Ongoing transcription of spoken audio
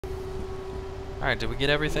Alright, did we get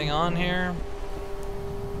everything on here?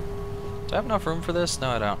 Do I have enough room for this? No,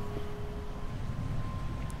 I don't.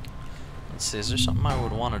 Let's see, is there something I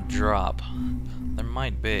would want to drop? There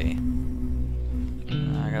might be.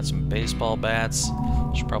 I got some baseball bats.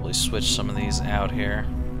 Should probably switch some of these out here.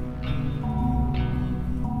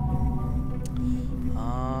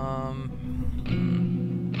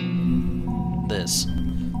 This.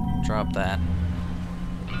 Drop that.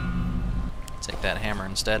 Take that hammer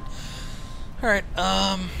instead. Alright,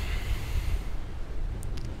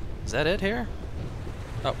 is that it here?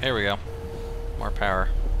 Oh, here we go. More power.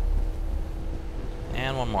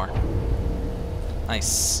 And one more.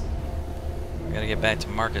 Nice. We gotta get back to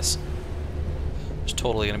Marcus. There's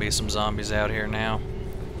totally gonna be some zombies out here now.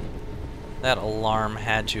 That alarm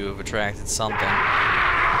had to have attracted something.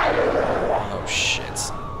 Oh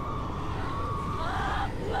shit.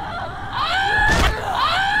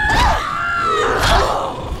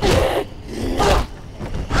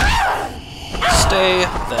 Stay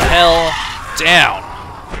the hell down.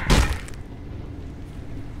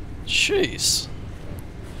 Jeez.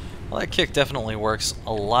 Well, that kick definitely works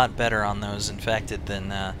a lot better on those infected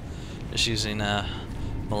than just using a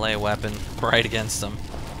melee weapon right against them.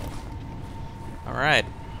 Alright.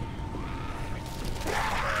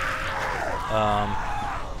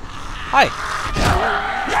 Hi.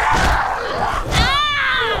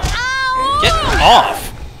 Get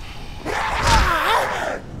off.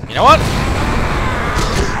 You know what?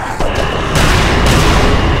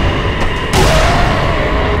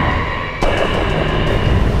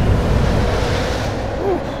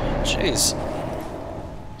 Jeez.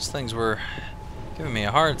 These things were giving me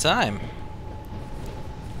a hard time.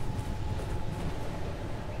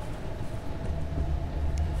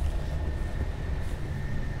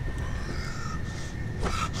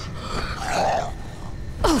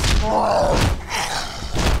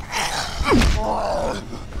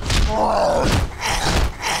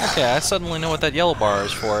 Okay, I suddenly know what that yellow bar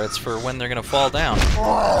is for. It's for when they're gonna fall down.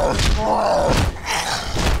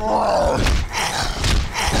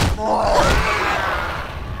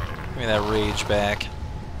 Give me that rage back.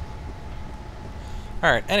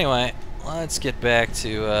 Alright, anyway, let's get back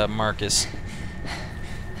to Marcus.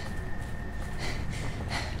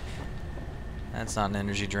 That's not an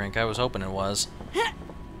energy drink. I was hoping it was.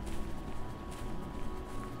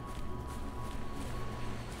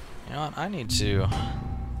 You know what? I need to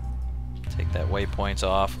take that waypoint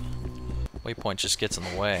off. Waypoint just gets in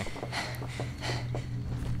the way.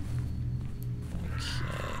 Okay.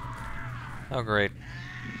 Oh, great.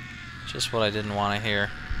 Just what I didn't want to hear.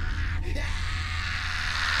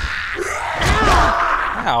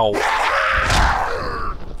 Ow!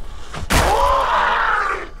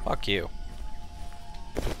 Fuck you.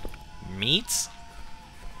 Meat?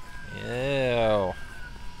 Ew.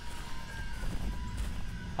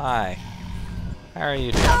 Hi. How are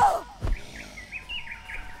you doing?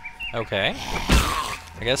 Okay.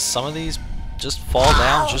 I guess some of these just fall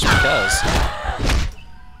down just because.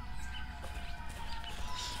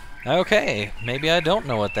 Okay, maybe I don't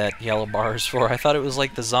know what that yellow bar is for. I thought it was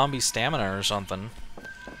like the zombie stamina or something.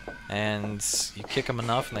 And you kick them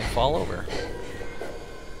enough and they fall over.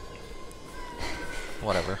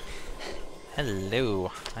 Whatever.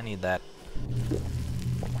 Hello. I need that.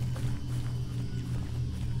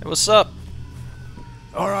 Hey, what's up?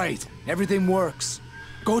 Alright, everything works.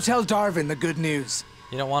 Go tell Darwin the good news.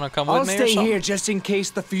 You don't want to come with me or I'll something? stay here just in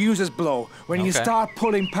case the fuses blow when you start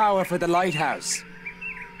pulling power for the lighthouse.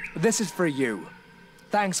 This is for you.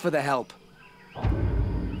 Thanks for the help.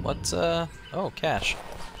 What, oh, cash.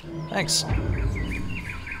 Thanks.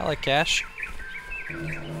 I like cash.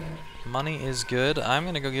 Money is good. I'm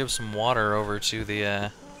gonna go give some water over to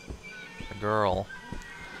the girl.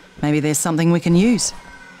 Maybe there's something we can use.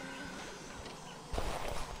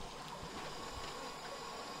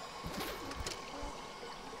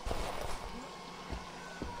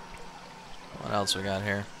 What else we got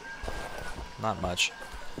here? Not much.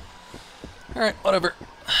 Alright, whatever.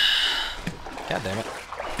 God damn it.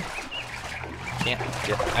 Can't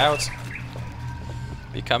get out.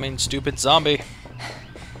 Becoming stupid zombie.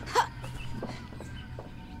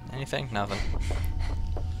 Anything? Nothing.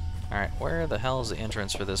 Alright, where the hell is the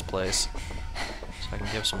entrance for this place? So I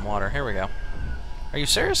can give some water. Here we go. Are you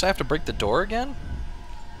serious? I have to break the door again?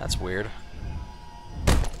 That's weird.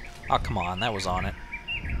 Oh, come on. That was on it.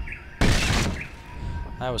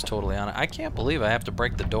 That was totally on it. I can't believe I have to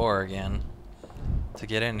break the door again to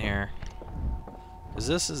get in here. Because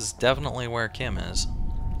this is definitely where Kim is.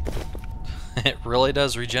 It really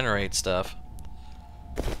does regenerate stuff.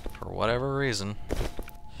 For whatever reason.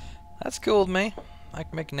 That's cool with me. I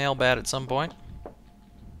can make a nail bat at some point.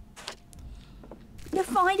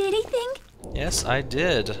 find anything? Yes, I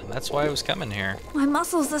did. That's why I was coming here. My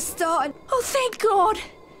muscles are starting. Oh, thank God.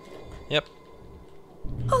 Yep.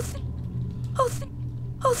 Oh, thank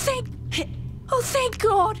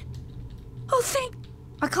God. Oh, thank.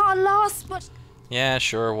 I can't last much. Yeah,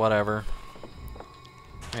 sure, whatever.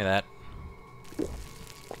 Give me that.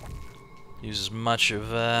 Use as much of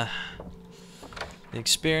the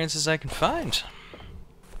experience as I can find.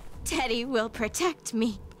 Teddy will protect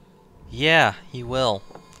me. Yeah, he will.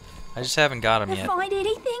 I just haven't got him Did I yet. find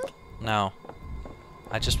anything? No.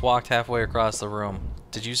 I just walked halfway across the room.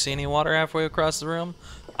 Did you see any water halfway across the room?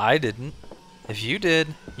 I didn't. If you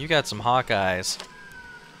did, you got some hawk eyes.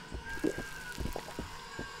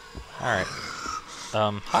 Alright.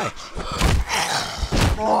 Hi.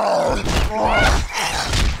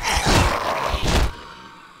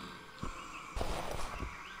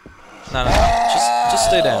 No, just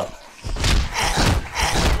stay down.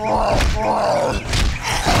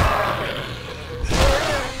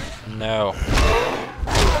 No.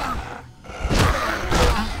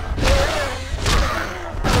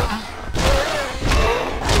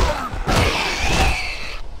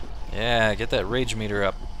 Yeah, get that rage meter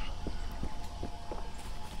up.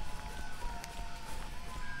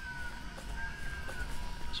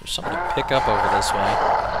 Is there something to pick up over this way?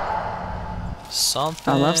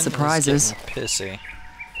 Something I love is surprises. getting pissy.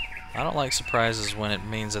 I don't like surprises when it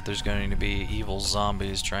means that there's going to be evil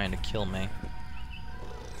zombies trying to kill me.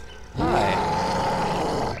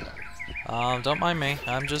 Hi. Don't mind me.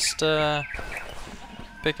 I'm just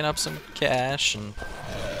picking up some cash and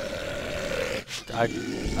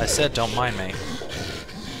I said don't mind me.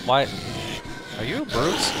 Why? Are you a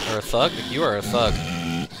brute or a thug? You are a thug.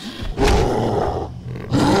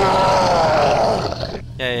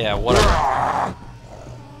 Yeah, whatever.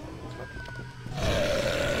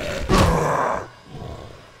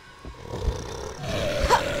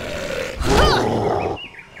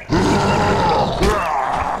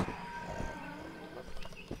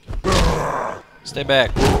 Stay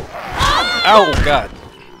back. Ow, God.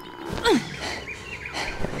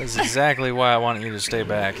 That's exactly why I want you to stay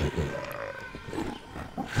back.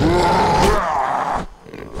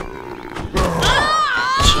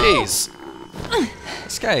 Jeez.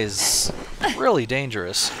 This guy is really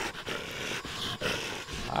dangerous.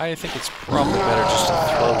 I think it's probably better just to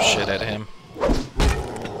throw shit at him.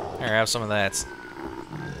 Here, have some of that.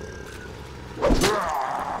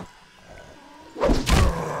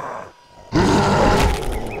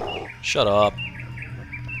 Shut up.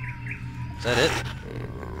 Is that it?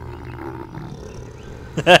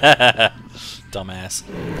 Dumbass.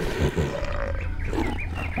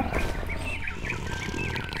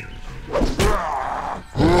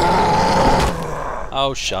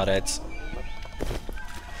 Oh, shut it.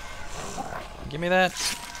 Give me that.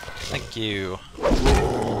 Thank you.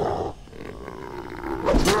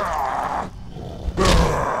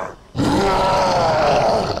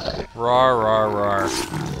 Rawr, rawr, rawr.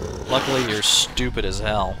 Luckily, you're stupid as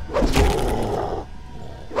hell.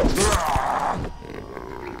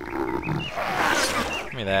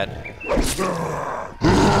 Give me that.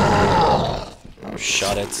 Oh,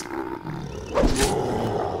 shut it.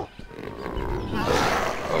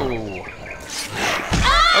 Oh.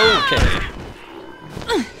 Okay.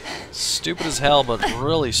 Stupid as hell, but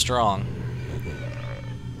really strong.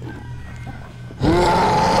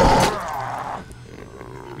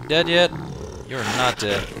 You dead yet? You're not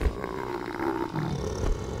dead.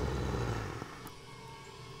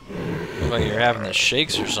 Look like you're having the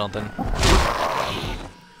shakes or something.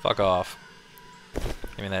 Fuck off.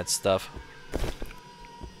 Give me that stuff.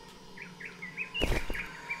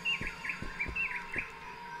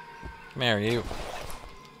 Come here, you.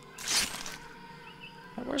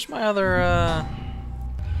 Where's my other,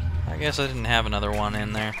 I guess I didn't have another one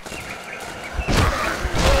in there.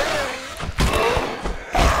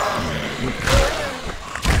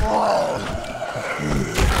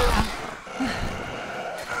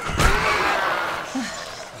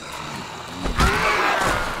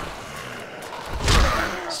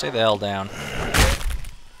 Stay the hell down.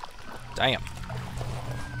 Damn.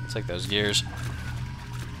 Let's take those gears.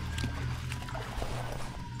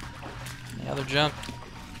 Any other junk?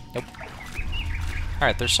 Nope.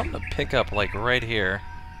 Alright, there's something to pick up, like, right here.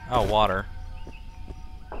 Oh, water.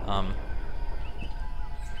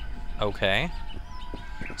 Okay.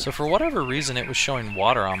 So for whatever reason, it was showing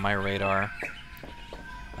water on my radar.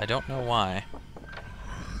 I don't know why.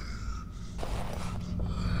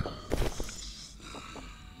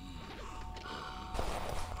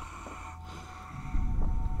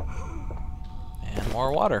 And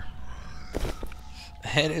more water.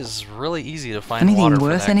 It is really easy to find Anything water for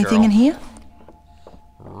worth that anything girl. in here?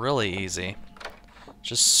 really easy.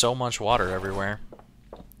 Just so much water everywhere.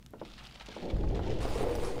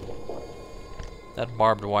 That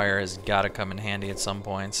barbed wire has got to come in handy at some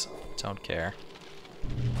points. Don't care.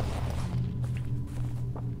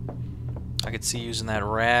 I could see using that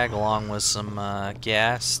rag along with some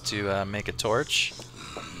gas to make a torch.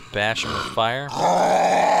 Bash them with fire.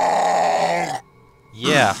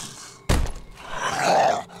 Yeah.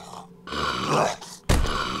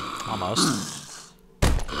 Almost.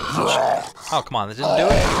 Oh, come on, that didn't do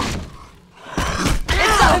it?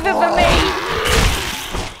 It's over for me!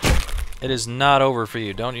 It is not over for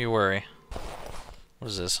you, don't you worry. What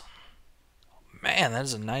is this? Man, that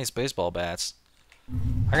is a nice baseball bats.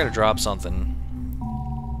 I gotta drop something.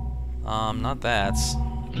 Not that.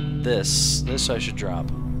 This. This I should drop.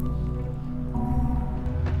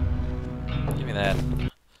 Give me that.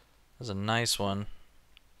 That's a nice one.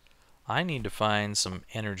 I need to find some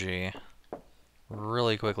energy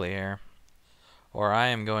really quickly here, or I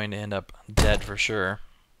am going to end up dead for sure.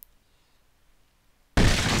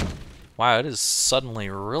 Wow, it is suddenly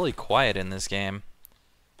really quiet in this game.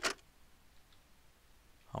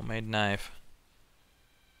 Homemade knife.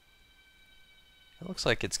 It looks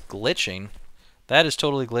like it's glitching. That is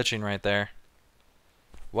totally glitching right there.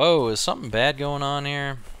 Whoa, is something bad going on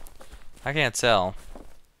here? I can't tell.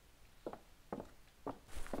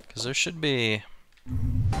 Because there should be...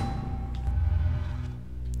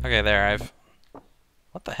 Okay, there,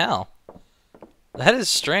 What the hell? That is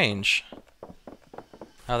strange.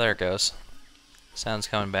 Oh, there it goes. Sound's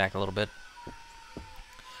coming back a little bit.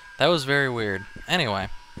 That was very weird. Anyway,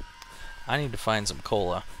 I need to find some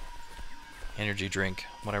cola. Energy drink,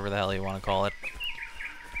 whatever the hell you want to call it.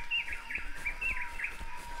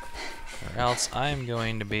 Or else I'm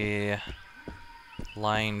going to be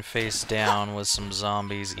lying face down with some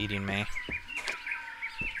zombies eating me.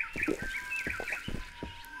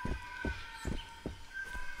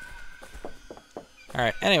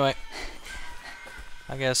 Alright, anyway.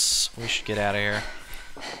 I guess we should get out of here.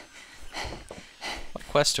 What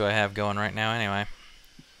quest do I have going right now anyway?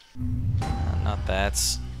 Not that.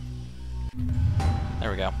 There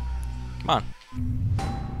we go. Come on.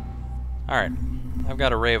 Alright. I've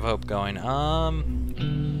got a ray of hope going.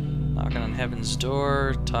 Knocking on heaven's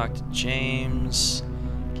door, talk to James,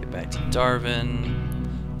 get back to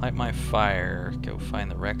Darwin, light my fire, go find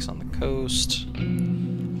the wrecks on the coast,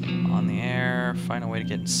 on the air, find a way to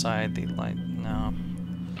get inside the light. No.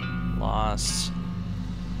 Lost.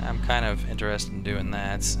 I'm kind of interested in doing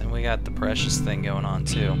that. And we got the precious thing going on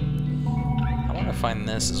too. I want to find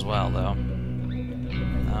this as well though.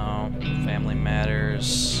 No. Family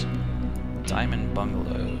Matters. Diamond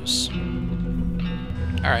Bungalows.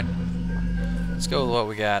 Alright. Let's go with what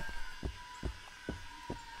we got.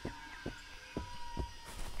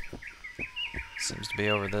 Seems to be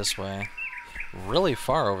over this way. Really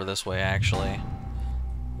far over this way actually.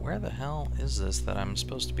 Where the hell is this that I'm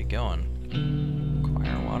supposed to be going?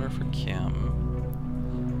 Acquire water for Kim.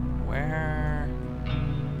 Where?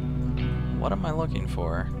 What am I looking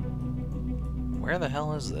for? Where the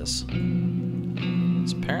hell is this?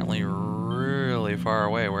 It's apparently really far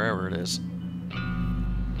away, wherever it is.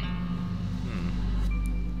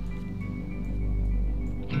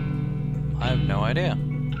 I have no idea.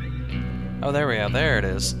 Oh, there we go. There it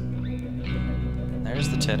is. There's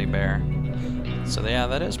the teddy bear. So yeah,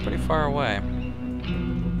 that is pretty far away.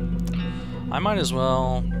 I might as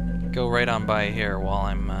well go right on by here while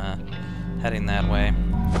I'm heading that way.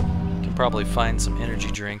 Can probably find some energy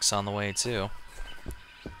drinks on the way too.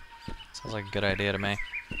 Sounds like a good idea to me.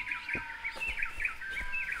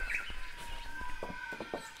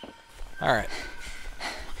 Alright.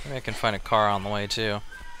 Maybe I can find a car on the way too.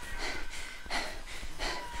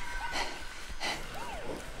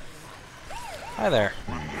 Hi there.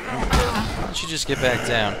 Why don't you just get back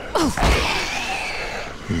down?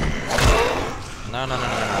 No, no, no, no, no.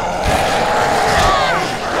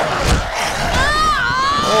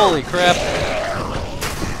 Holy crap.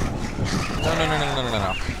 No, no, no, no, no, no,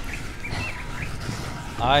 no.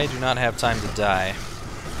 I do not have time to die.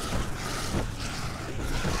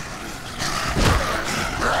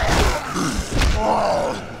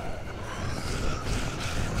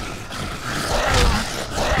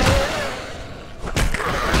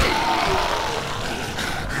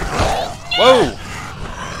 Whoa!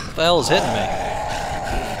 What the hell is hitting me?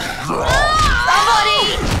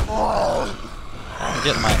 Somebody! I'm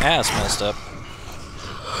getting my ass messed up.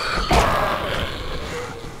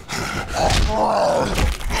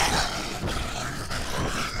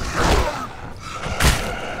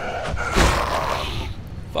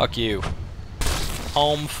 Fuck you.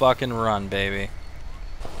 Home fucking run, baby.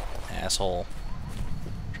 Asshole.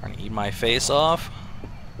 Trying to eat my face off.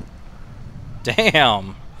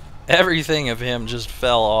 Damn! Everything of him just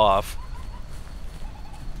fell off.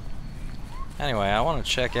 Anyway, I want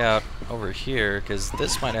to check out over here, because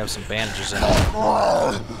this might have some bandages in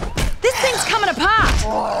it. This thing's coming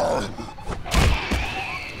apart!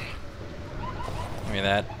 Give me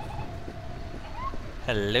that.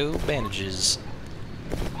 Hello, bandages.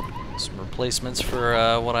 Some replacements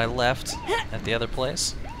for what I left at the other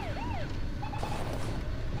place.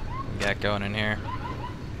 What we got going in here?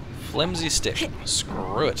 Flimsy stick.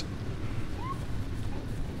 Screw it.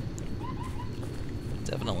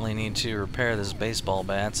 Definitely need to repair this baseball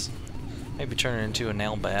bat. Maybe turn it into a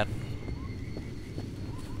nail bat.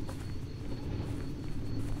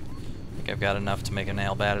 I think I've got enough to make a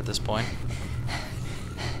nail bat at this point.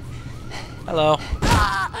 Hello.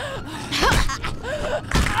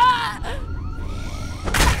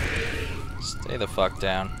 Stay the fuck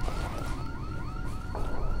down.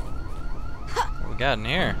 What we got in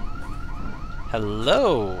here?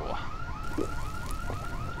 Hello.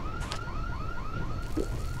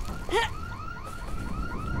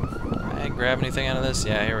 Can I grab anything out of this?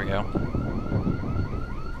 Yeah, here we go.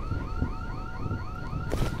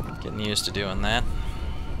 Getting used to doing that.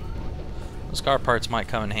 Those car parts might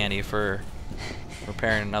come in handy for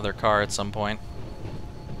repairing another car at some point.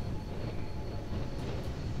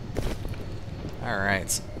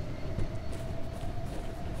 Alright.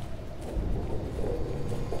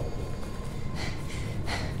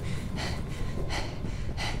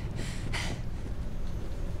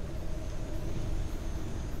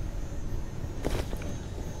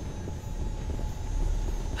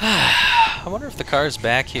 I wonder if the car's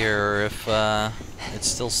back here or if it's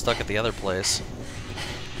still stuck at the other place.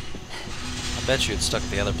 I bet you it's stuck at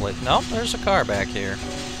the other place. Nope, there's a car back here.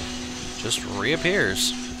 Just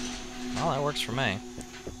reappears. Well, that works for me.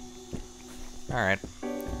 Alright.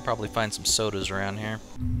 Probably find some sodas around here.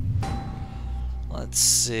 Let's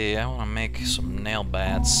see, I want to make some nail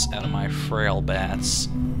bats out of my frail bats.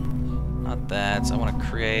 Not that. I want to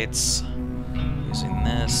create using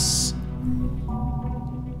this.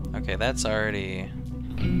 Okay, that's already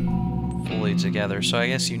fully together, so I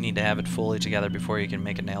guess you need to have it fully together before you can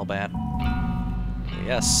make a nail bat.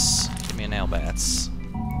 Yes, give me a nail bats.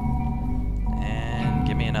 And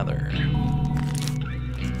give me another.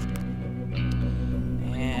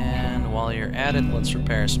 And while you're at it, let's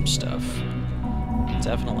repair some stuff.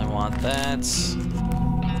 Definitely want that.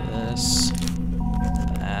 This.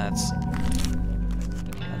 That.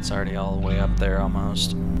 That's already all the way up there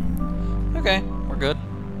almost. Okay, we're good.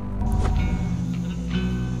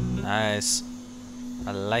 Nice.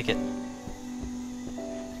 I like it.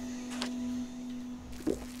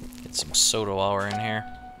 Get some soda while we're in here.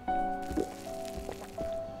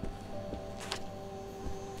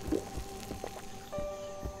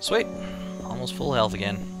 Sweet. Almost full health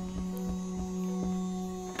again.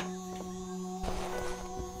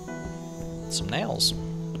 Some nails.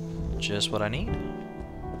 Just what I need.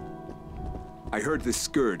 I heard this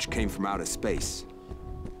scourge came from outer space.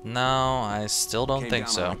 No, I still don't think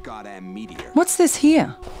so. Goddamn meteor. What's this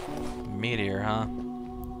here? Meteor, huh?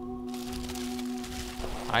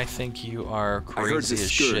 I think you are I heard crazy this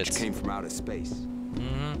as scourge shit. came from outer space.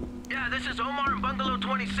 Yeah, this is Omar in Bungalow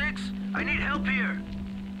 26. I need help here.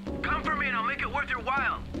 Come for me and I'll make it worth your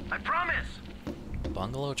while. I promise.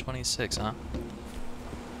 Bungalow 26, huh?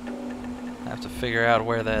 I have to figure out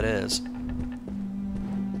where that is.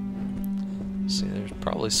 See, there's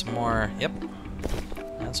probably some more. Yep.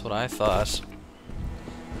 That's what I thought.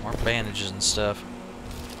 More bandages and stuff.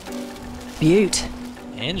 Beaut.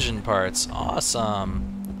 Engine parts.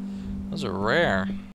 Awesome. Those are rare.